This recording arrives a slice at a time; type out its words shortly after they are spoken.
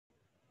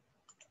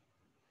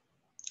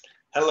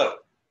Hello.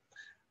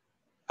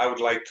 I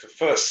would like to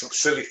first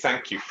sincerely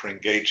thank you for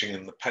engaging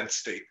in the Penn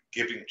State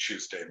Giving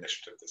Tuesday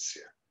initiative this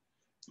year.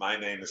 My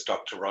name is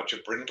Dr. Roger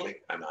Brindley,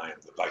 and I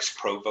am the Vice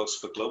Provost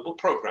for Global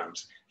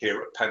Programs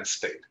here at Penn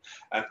State.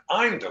 And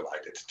I'm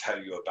delighted to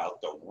tell you about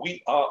the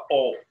We Are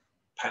All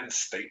Penn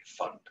State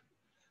Fund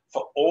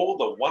for all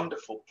the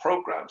wonderful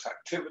programs,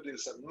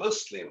 activities, and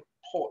mostly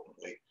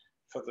importantly,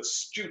 for the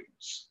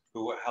students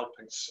who are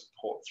helping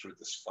support through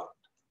this fund.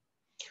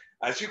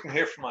 As you can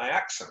hear from my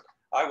accent,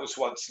 I was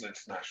once an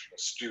international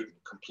student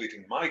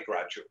completing my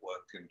graduate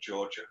work in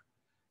Georgia,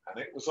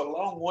 and it was a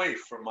long way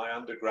from my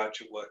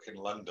undergraduate work in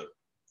London.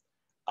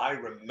 I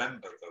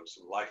remember those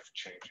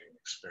life-changing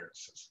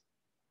experiences.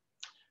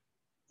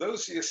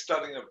 Those years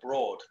studying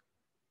abroad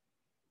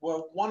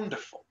were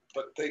wonderful,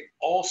 but they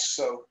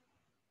also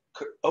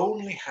could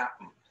only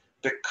happen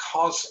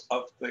because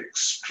of the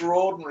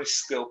extraordinary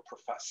skilled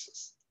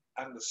professors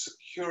and the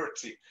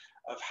security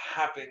of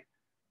having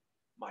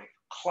my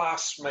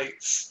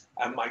classmates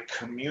and my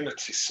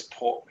community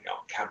support me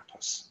on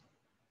campus.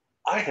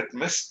 I had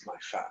missed my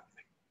family,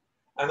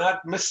 and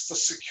I'd missed the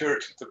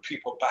security of the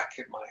people back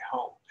in my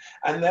home.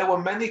 And there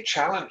were many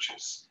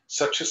challenges,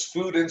 such as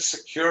food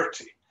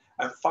insecurity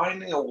and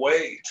finding a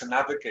way to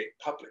navigate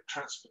public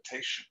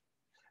transportation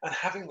and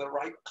having the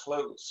right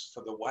clothes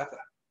for the weather.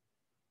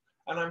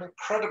 And I'm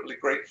incredibly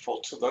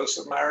grateful to those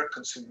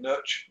Americans who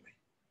nurtured me.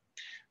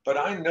 But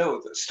I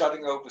know that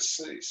studying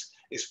overseas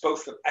is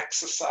both an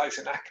exercise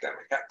in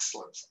academic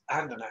excellence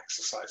and an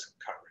exercise in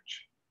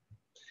courage.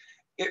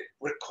 It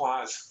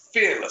requires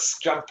fearless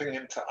jumping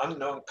into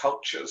unknown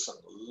cultures and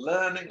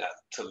learning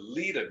to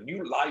lead a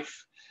new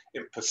life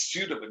in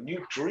pursuit of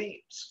new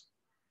dreams.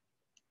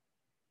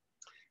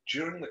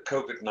 During the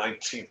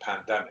COVID-19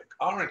 pandemic,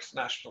 our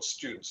international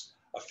students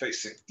are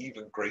facing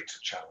even greater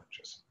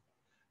challenges.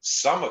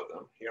 Some of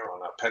them here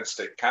on our Penn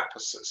State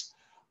campuses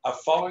are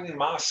following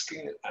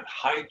masking and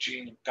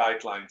hygiene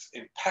guidelines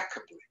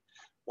impeccably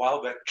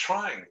while they're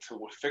trying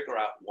to figure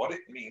out what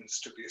it means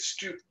to be a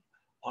student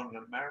on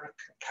an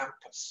American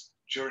campus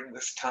during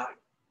this time.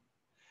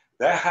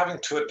 They're having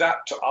to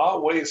adapt to our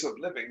ways of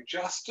living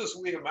just as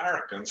we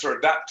Americans are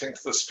adapting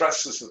to the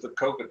stresses of the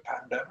COVID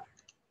pandemic.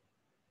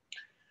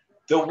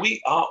 The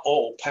We Are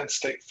All Penn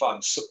State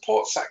Fund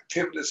supports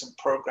activities and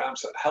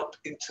programs that help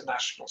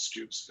international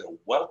students feel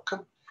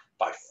welcome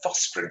by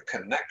fostering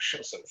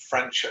connections and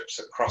friendships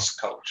across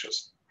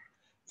cultures.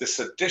 This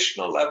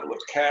additional level of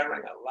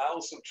caring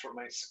allows them to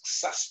remain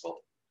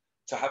successful,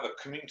 to have a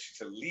community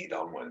to lead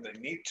on when they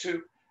need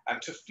to,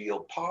 and to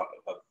feel part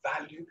of a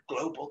valued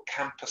global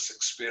campus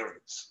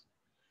experience.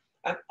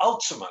 And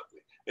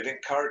ultimately, it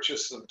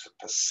encourages them to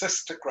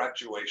persist to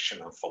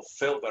graduation and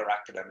fulfill their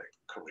academic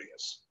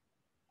careers.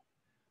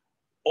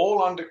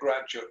 All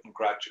undergraduate and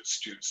graduate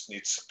students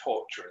need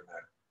support during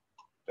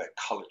their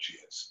college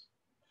years.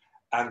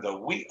 And the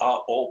We Are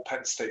All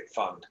Penn State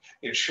Fund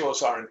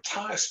ensures our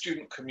entire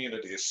student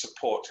community is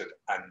supported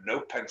and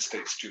no Penn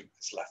State student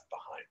is left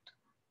behind,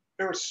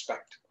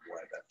 irrespective of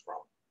where they're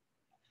from.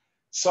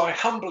 So I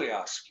humbly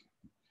ask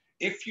you,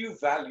 if you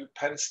value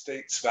Penn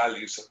State's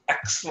values of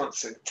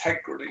excellence,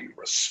 integrity,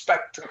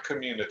 respect, and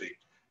community,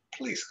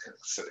 please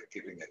consider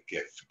giving a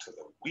gift to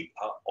the We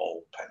Are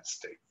All Penn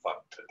State Fund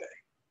today.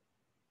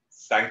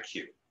 Thank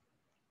you,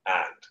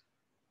 and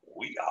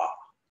we are.